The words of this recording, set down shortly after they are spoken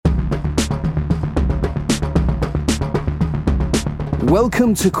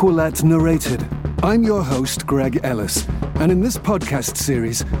Welcome to Quillette Narrated. I'm your host, Greg Ellis, and in this podcast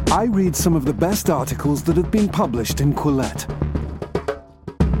series, I read some of the best articles that have been published in Quillette.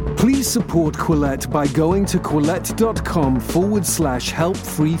 Please support Quillette by going to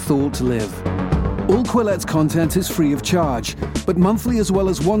quillette.com/help-free-thought-live. All Quillette's content is free of charge, but monthly as well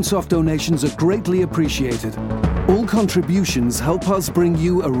as once-off donations are greatly appreciated. All contributions help us bring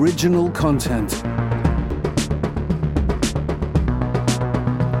you original content.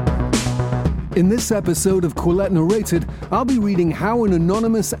 In this episode of Quillette Narrated, I'll be reading How an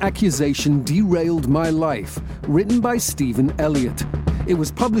Anonymous Accusation Derailed My Life, written by Stephen Elliott. It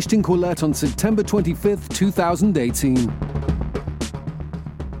was published in Quillette on September 25th, 2018.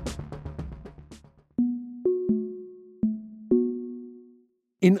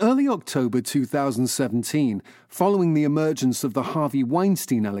 In early October 2017, following the emergence of the Harvey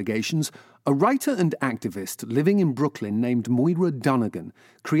Weinstein allegations, a writer and activist living in Brooklyn named Moira Donegan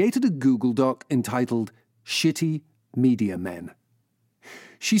created a Google Doc entitled Shitty Media Men.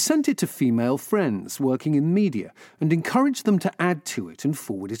 She sent it to female friends working in media and encouraged them to add to it and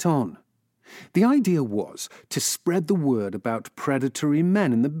forward it on. The idea was to spread the word about predatory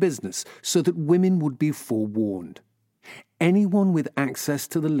men in the business so that women would be forewarned. Anyone with access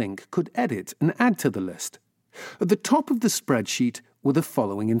to the link could edit and add to the list. At the top of the spreadsheet were the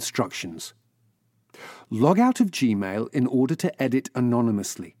following instructions. Log out of Gmail in order to edit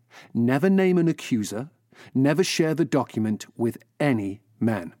anonymously. Never name an accuser. Never share the document with any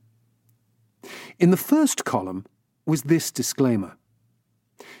men. In the first column was this disclaimer.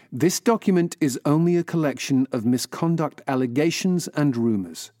 This document is only a collection of misconduct allegations and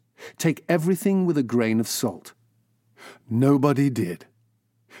rumors. Take everything with a grain of salt. Nobody did.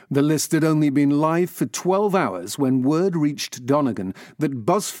 The list had only been live for 12 hours when word reached Donegan that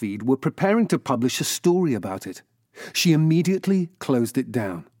BuzzFeed were preparing to publish a story about it. She immediately closed it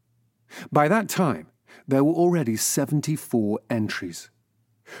down. By that time, there were already 74 entries.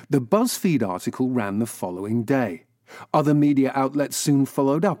 The BuzzFeed article ran the following day. Other media outlets soon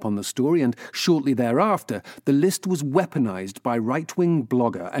followed up on the story, and shortly thereafter, the list was weaponized by right-wing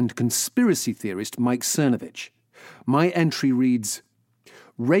blogger and conspiracy theorist Mike Cernovich. My entry reads,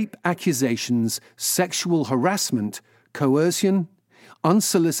 rape accusations, sexual harassment, coercion,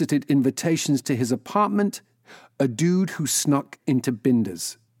 unsolicited invitations to his apartment, a dude who snuck into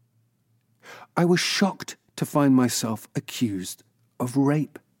binders. I was shocked to find myself accused of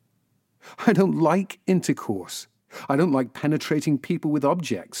rape. I don't like intercourse. I don't like penetrating people with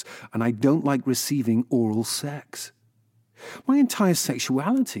objects, and I don't like receiving oral sex. My entire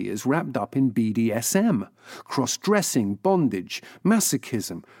sexuality is wrapped up in BDSM, cross-dressing, bondage,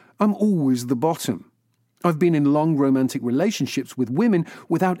 masochism. I'm always the bottom. I've been in long romantic relationships with women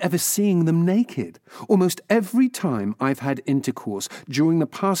without ever seeing them naked. Almost every time I've had intercourse during the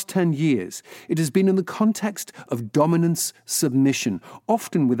past 10 years, it has been in the context of dominance submission,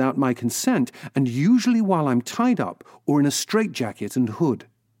 often without my consent, and usually while I'm tied up or in a straitjacket and hood.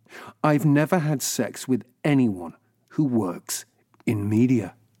 I've never had sex with anyone who works in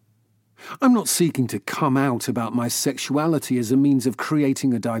media. I'm not seeking to come out about my sexuality as a means of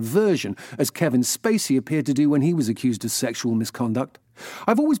creating a diversion, as Kevin Spacey appeared to do when he was accused of sexual misconduct.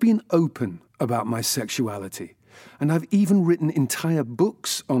 I've always been open about my sexuality, and I've even written entire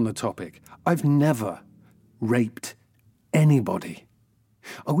books on the topic. I've never raped anybody.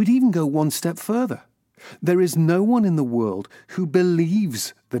 I would even go one step further. There is no one in the world who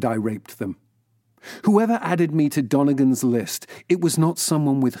believes that I raped them. Whoever added me to Donegan's list, it was not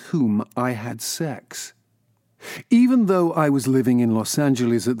someone with whom I had sex. Even though I was living in Los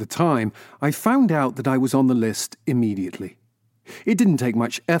Angeles at the time, I found out that I was on the list immediately. It didn't take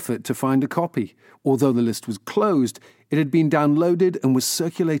much effort to find a copy. Although the list was closed, it had been downloaded and was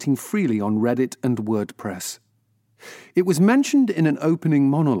circulating freely on Reddit and WordPress. It was mentioned in an opening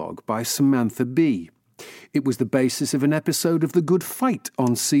monologue by Samantha Bee. It was the basis of an episode of The Good Fight on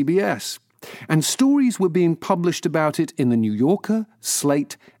CBS. And stories were being published about it in The New Yorker,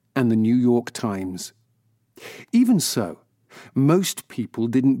 Slate, and The New York Times. Even so, most people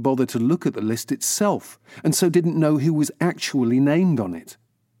didn't bother to look at the list itself, and so didn't know who was actually named on it.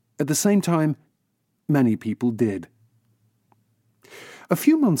 At the same time, many people did. A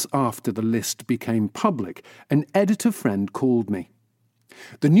few months after the list became public, an editor friend called me.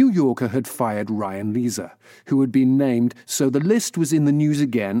 The New Yorker had fired Ryan Leeser, who had been named, so the list was in the news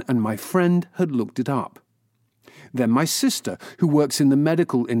again, and my friend had looked it up. Then my sister, who works in the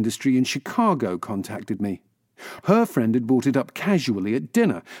medical industry in Chicago, contacted me. Her friend had brought it up casually at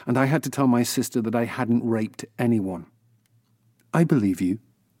dinner, and I had to tell my sister that I hadn't raped anyone. I believe you,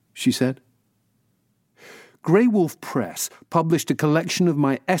 she said. Grey Wolf Press published a collection of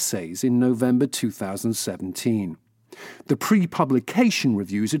my essays in November 2017. The pre-publication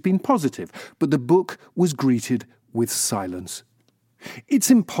reviews had been positive, but the book was greeted with silence. It's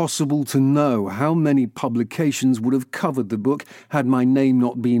impossible to know how many publications would have covered the book had my name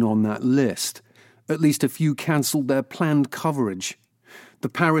not been on that list. At least a few cancelled their planned coverage. The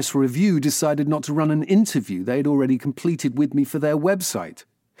Paris Review decided not to run an interview they had already completed with me for their website.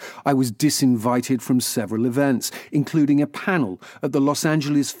 I was disinvited from several events, including a panel at the Los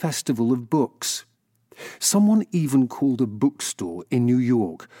Angeles Festival of Books. Someone even called a bookstore in New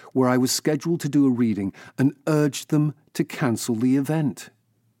York, where I was scheduled to do a reading, and urged them to cancel the event.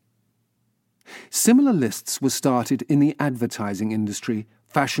 Similar lists were started in the advertising industry,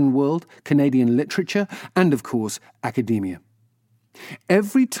 fashion world, Canadian literature, and, of course, academia.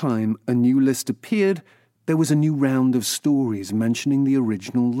 Every time a new list appeared, there was a new round of stories mentioning the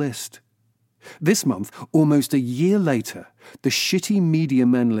original list. This month, almost a year later, the Shitty Media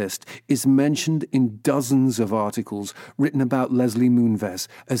Men list is mentioned in dozens of articles written about Leslie Moonves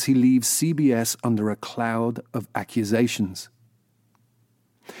as he leaves CBS under a cloud of accusations.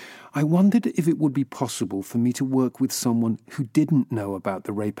 I wondered if it would be possible for me to work with someone who didn't know about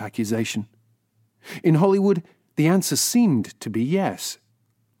the rape accusation. In Hollywood, the answer seemed to be yes.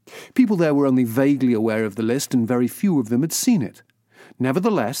 People there were only vaguely aware of the list, and very few of them had seen it.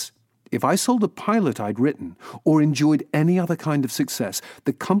 Nevertheless, if I sold a pilot I'd written, or enjoyed any other kind of success,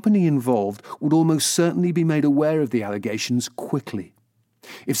 the company involved would almost certainly be made aware of the allegations quickly.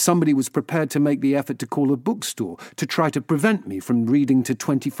 If somebody was prepared to make the effort to call a bookstore to try to prevent me from reading to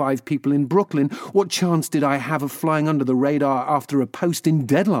 25 people in Brooklyn, what chance did I have of flying under the radar after a post in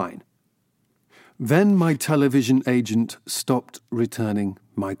Deadline? Then my television agent stopped returning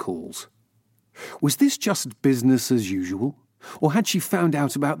my calls. Was this just business as usual? Or had she found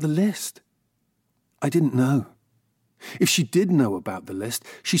out about the list? I didn't know. If she did know about the list,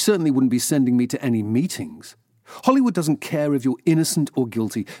 she certainly wouldn't be sending me to any meetings. Hollywood doesn't care if you're innocent or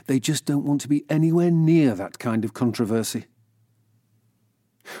guilty. They just don't want to be anywhere near that kind of controversy.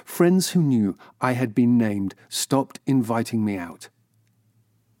 Friends who knew I had been named stopped inviting me out.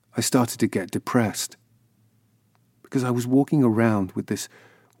 I started to get depressed because I was walking around with this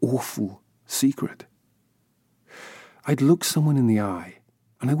awful secret. I'd look someone in the eye,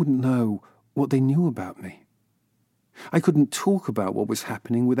 and I wouldn't know what they knew about me. I couldn't talk about what was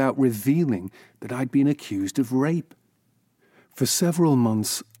happening without revealing that I'd been accused of rape. For several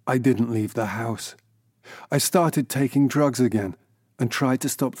months, I didn't leave the house. I started taking drugs again and tried to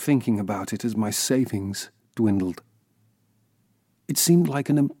stop thinking about it as my savings dwindled. It seemed like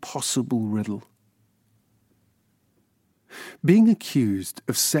an impossible riddle. Being accused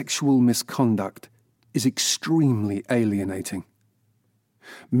of sexual misconduct is extremely alienating.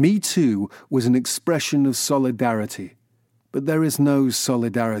 Me Too was an expression of solidarity, but there is no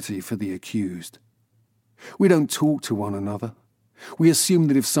solidarity for the accused. We don't talk to one another. We assume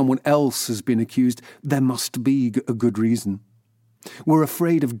that if someone else has been accused, there must be a good reason. We're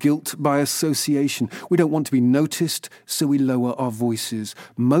afraid of guilt by association. We don't want to be noticed, so we lower our voices.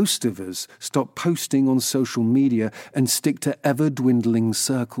 Most of us stop posting on social media and stick to ever-dwindling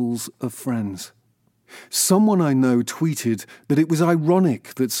circles of friends. Someone I know tweeted that it was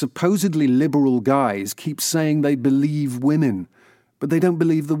ironic that supposedly liberal guys keep saying they believe women, but they don't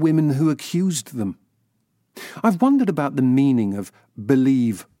believe the women who accused them. I've wondered about the meaning of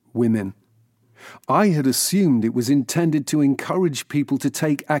believe women. I had assumed it was intended to encourage people to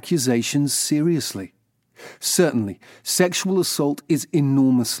take accusations seriously. Certainly, sexual assault is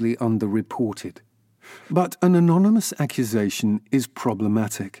enormously underreported. But an anonymous accusation is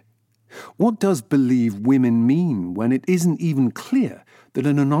problematic. What does believe women mean when it isn't even clear that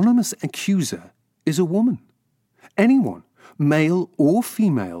an anonymous accuser is a woman? Anyone, male or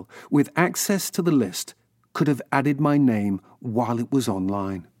female, with access to the list could have added my name while it was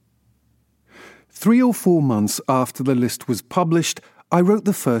online. 3 or 4 months after the list was published, I wrote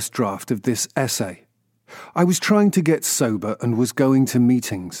the first draft of this essay. I was trying to get sober and was going to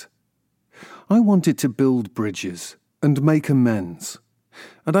meetings. I wanted to build bridges and make amends.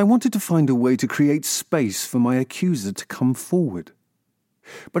 And I wanted to find a way to create space for my accuser to come forward.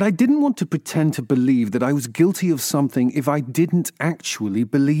 But I didn't want to pretend to believe that I was guilty of something if I didn't actually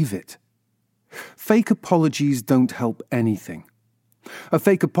believe it. Fake apologies don't help anything. A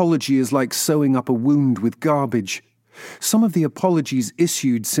fake apology is like sewing up a wound with garbage. Some of the apologies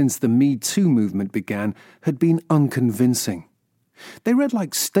issued since the Me Too movement began had been unconvincing. They read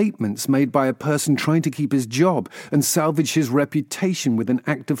like statements made by a person trying to keep his job and salvage his reputation with an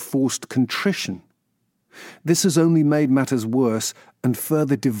act of forced contrition. This has only made matters worse and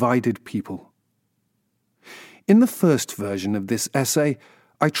further divided people. In the first version of this essay,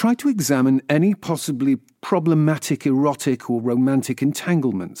 I tried to examine any possibly problematic erotic or romantic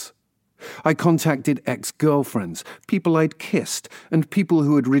entanglements. I contacted ex-girlfriends, people I'd kissed, and people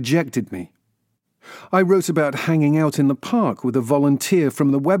who had rejected me. I wrote about hanging out in the park with a volunteer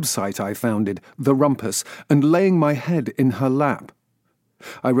from the website I founded, The Rumpus, and laying my head in her lap.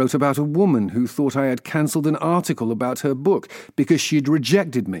 I wrote about a woman who thought I had cancelled an article about her book because she'd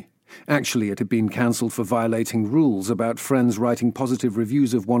rejected me. Actually, it had been cancelled for violating rules about friends writing positive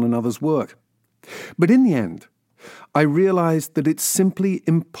reviews of one another's work. But in the end, I realized that it's simply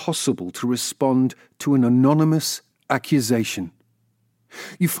impossible to respond to an anonymous accusation.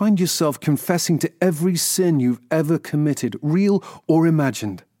 You find yourself confessing to every sin you've ever committed, real or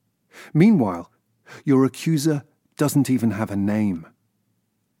imagined. Meanwhile, your accuser doesn't even have a name.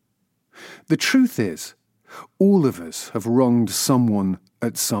 The truth is, all of us have wronged someone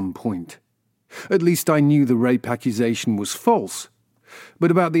at some point. At least I knew the rape accusation was false,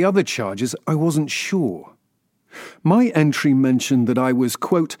 but about the other charges I wasn't sure. My entry mentioned that I was,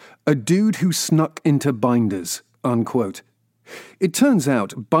 quote, a dude who snuck into Binders, unquote. It turns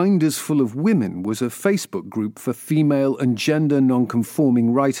out Binders Full of Women was a Facebook group for female and gender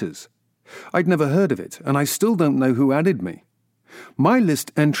non-conforming writers. I'd never heard of it, and I still don't know who added me. My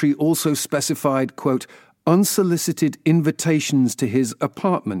list entry also specified, quote, unsolicited invitations to his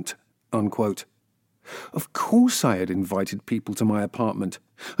apartment, unquote. Of course I had invited people to my apartment,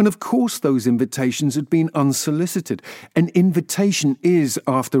 and of course those invitations had been unsolicited. An invitation is,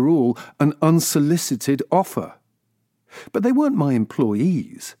 after all, an unsolicited offer. But they weren't my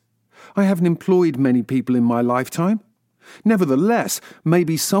employees. I haven't employed many people in my lifetime. Nevertheless,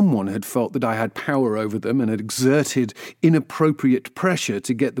 maybe someone had felt that I had power over them and had exerted inappropriate pressure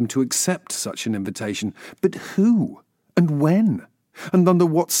to get them to accept such an invitation. But who? And when? And under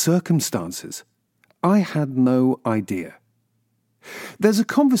what circumstances? I had no idea. There's a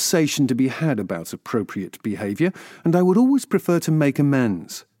conversation to be had about appropriate behaviour, and I would always prefer to make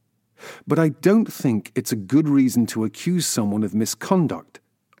amends. But I don't think it's a good reason to accuse someone of misconduct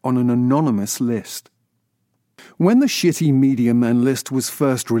on an anonymous list. When the Shitty Media Men list was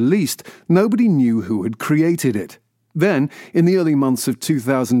first released, nobody knew who had created it. Then, in the early months of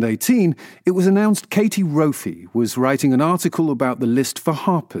 2018, it was announced Katie Roffey was writing an article about the list for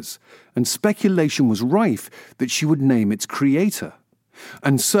Harper's, and speculation was rife that she would name its creator.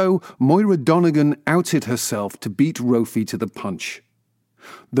 And so, Moira Donegan outed herself to beat Roffey to the punch.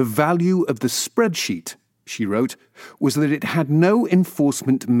 The value of the spreadsheet, she wrote, was that it had no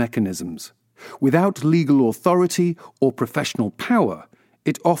enforcement mechanisms. Without legal authority or professional power,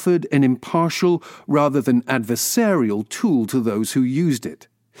 it offered an impartial rather than adversarial tool to those who used it.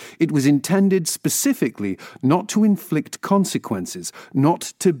 It was intended specifically not to inflict consequences,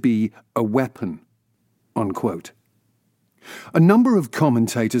 not to be a weapon. Unquote. A number of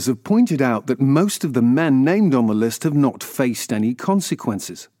commentators have pointed out that most of the men named on the list have not faced any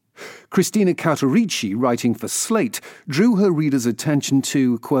consequences. Christina Cauterici, writing for Slate, drew her readers' attention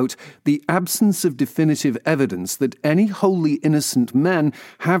to, quote, the absence of definitive evidence that any wholly innocent men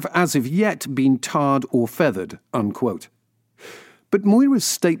have as of yet been tarred or feathered, unquote. But Moira's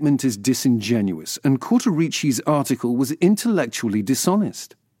statement is disingenuous, and Cauterici's article was intellectually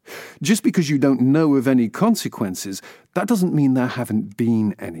dishonest. Just because you don't know of any consequences, that doesn't mean there haven't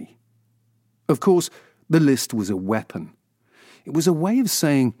been any. Of course, the list was a weapon. It was a way of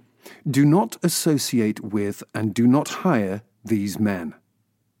saying, do not associate with and do not hire these men.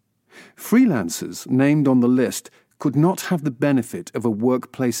 Freelancers named on the list could not have the benefit of a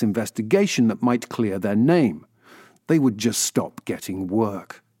workplace investigation that might clear their name. They would just stop getting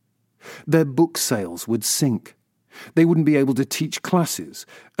work. Their book sales would sink. They wouldn't be able to teach classes,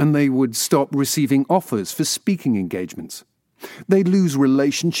 and they would stop receiving offers for speaking engagements. They'd lose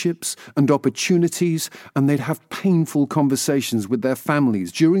relationships and opportunities, and they'd have painful conversations with their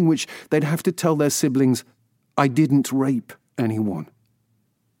families, during which they'd have to tell their siblings, I didn't rape anyone.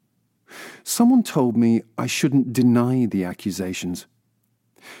 Someone told me I shouldn't deny the accusations.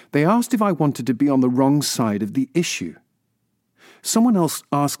 They asked if I wanted to be on the wrong side of the issue. Someone else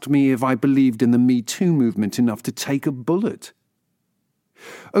asked me if I believed in the Me Too movement enough to take a bullet.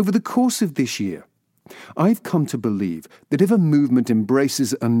 Over the course of this year, I've come to believe that if a movement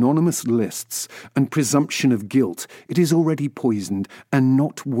embraces anonymous lists and presumption of guilt, it is already poisoned and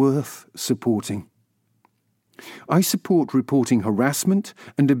not worth supporting. I support reporting harassment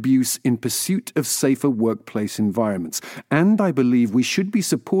and abuse in pursuit of safer workplace environments, and I believe we should be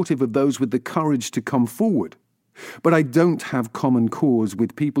supportive of those with the courage to come forward. But I don't have common cause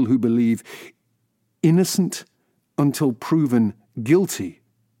with people who believe innocent until proven guilty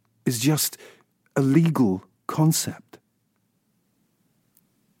is just a legal concept.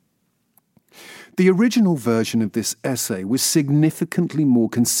 The original version of this essay was significantly more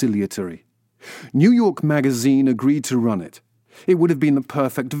conciliatory. New York Magazine agreed to run it. It would have been the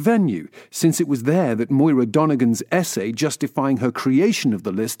perfect venue, since it was there that Moira Donegan's essay justifying her creation of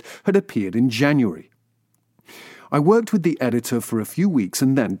the list had appeared in January. I worked with the editor for a few weeks,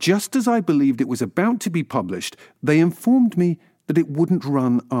 and then, just as I believed it was about to be published, they informed me that it wouldn't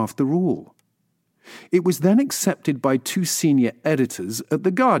run after all. It was then accepted by 2 senior editors at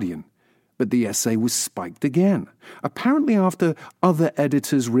The Guardian, but the essay was spiked again, apparently after other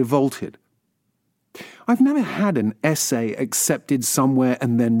editors revolted. I've never had an essay accepted somewhere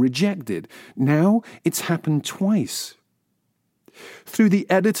and then rejected. Now it's happened twice. Through the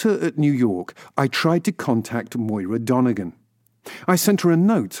editor at New York, I tried to contact Moira Donegan. I sent her a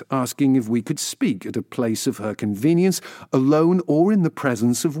note asking if we could speak at a place of her convenience, alone or in the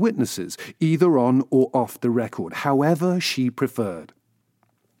presence of witnesses, either on or off the record, however she preferred.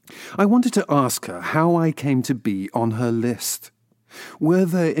 I wanted to ask her how I came to be on her list. Were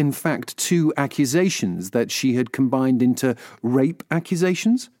there in fact 2 accusations that she had combined into rape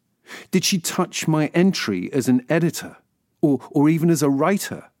accusations? Did she touch my entry as an editor, or even as a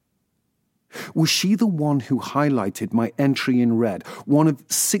writer? Was she the one who highlighted my entry in red, one of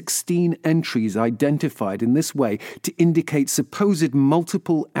 16 entries identified in this way to indicate supposed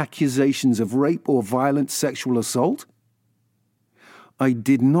multiple accusations of rape or violent sexual assault? I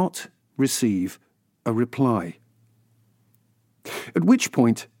did not receive a reply. At which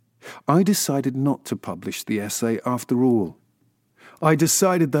point, I decided not to publish the essay after all. I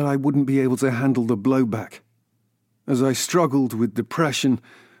decided that I wouldn't be able to handle the blowback. As I struggled with depression,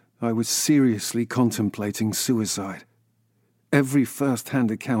 I was seriously contemplating suicide. Every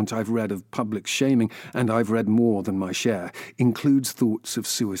first-hand account I've read of public shaming, and I've read more than my share, includes thoughts of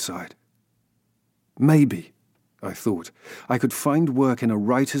suicide. Maybe, I thought, I could find work in a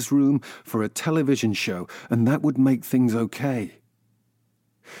writer's room for a television show, and that would make things okay.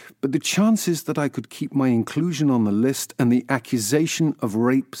 But the chances that I could keep my inclusion on the list and the accusation of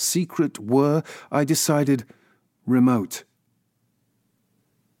rape secret were, I decided, remote.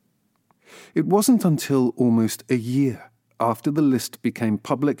 It wasn't until almost a year after the list became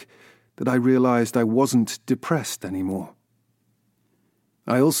public that I realized I wasn't depressed anymore.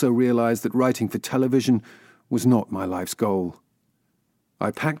 I also realized that writing for television was not my life's goal.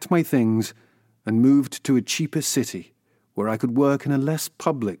 I packed my things and moved to a cheaper city where I could work in a less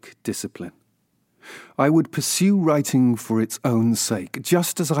public discipline. I would pursue writing for its own sake,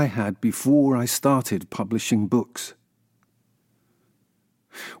 just as I had before I started publishing books.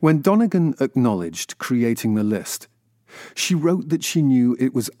 When Donegan acknowledged creating the list, she wrote that she knew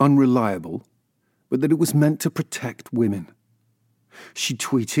it was unreliable, but that it was meant to protect women. She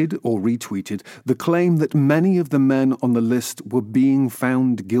tweeted or retweeted the claim that many of the men on the list were being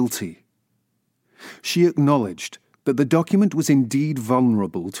found guilty. She acknowledged that the document was indeed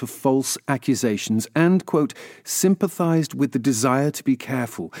vulnerable to false accusations and, quote, sympathized with the desire to be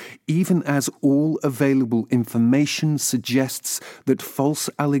careful, even as all available information suggests that false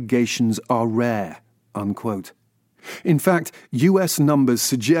allegations are rare, unquote. In fact, US numbers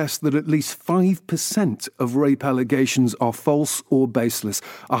suggest that at least 5% of rape allegations are false or baseless,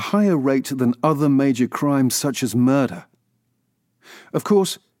 a higher rate than other major crimes such as murder. Of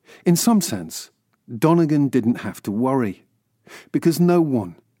course, in some sense, Donegan didn't have to worry, because no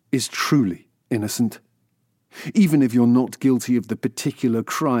one is truly innocent. Even if you're not guilty of the particular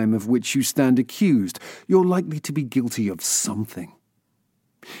crime of which you stand accused, you're likely to be guilty of something.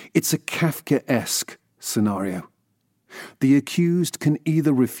 It's a Kafkaesque scenario. The accused can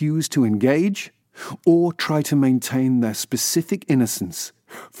either refuse to engage or try to maintain their specific innocence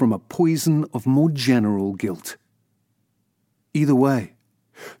from a poison of more general guilt. Either way,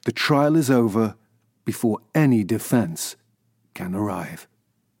 the trial is over before any defense can arrive.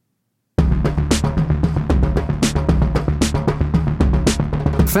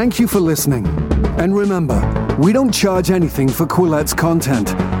 Thank you for listening. And remember, we don't charge anything for Quillette's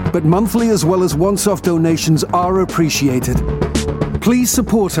content, but monthly as well as once-off donations are appreciated. Please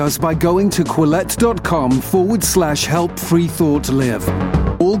support us by going to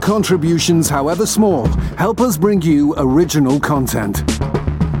quillette.com/help-free-thought-live. All contributions, however small, help us bring you original content.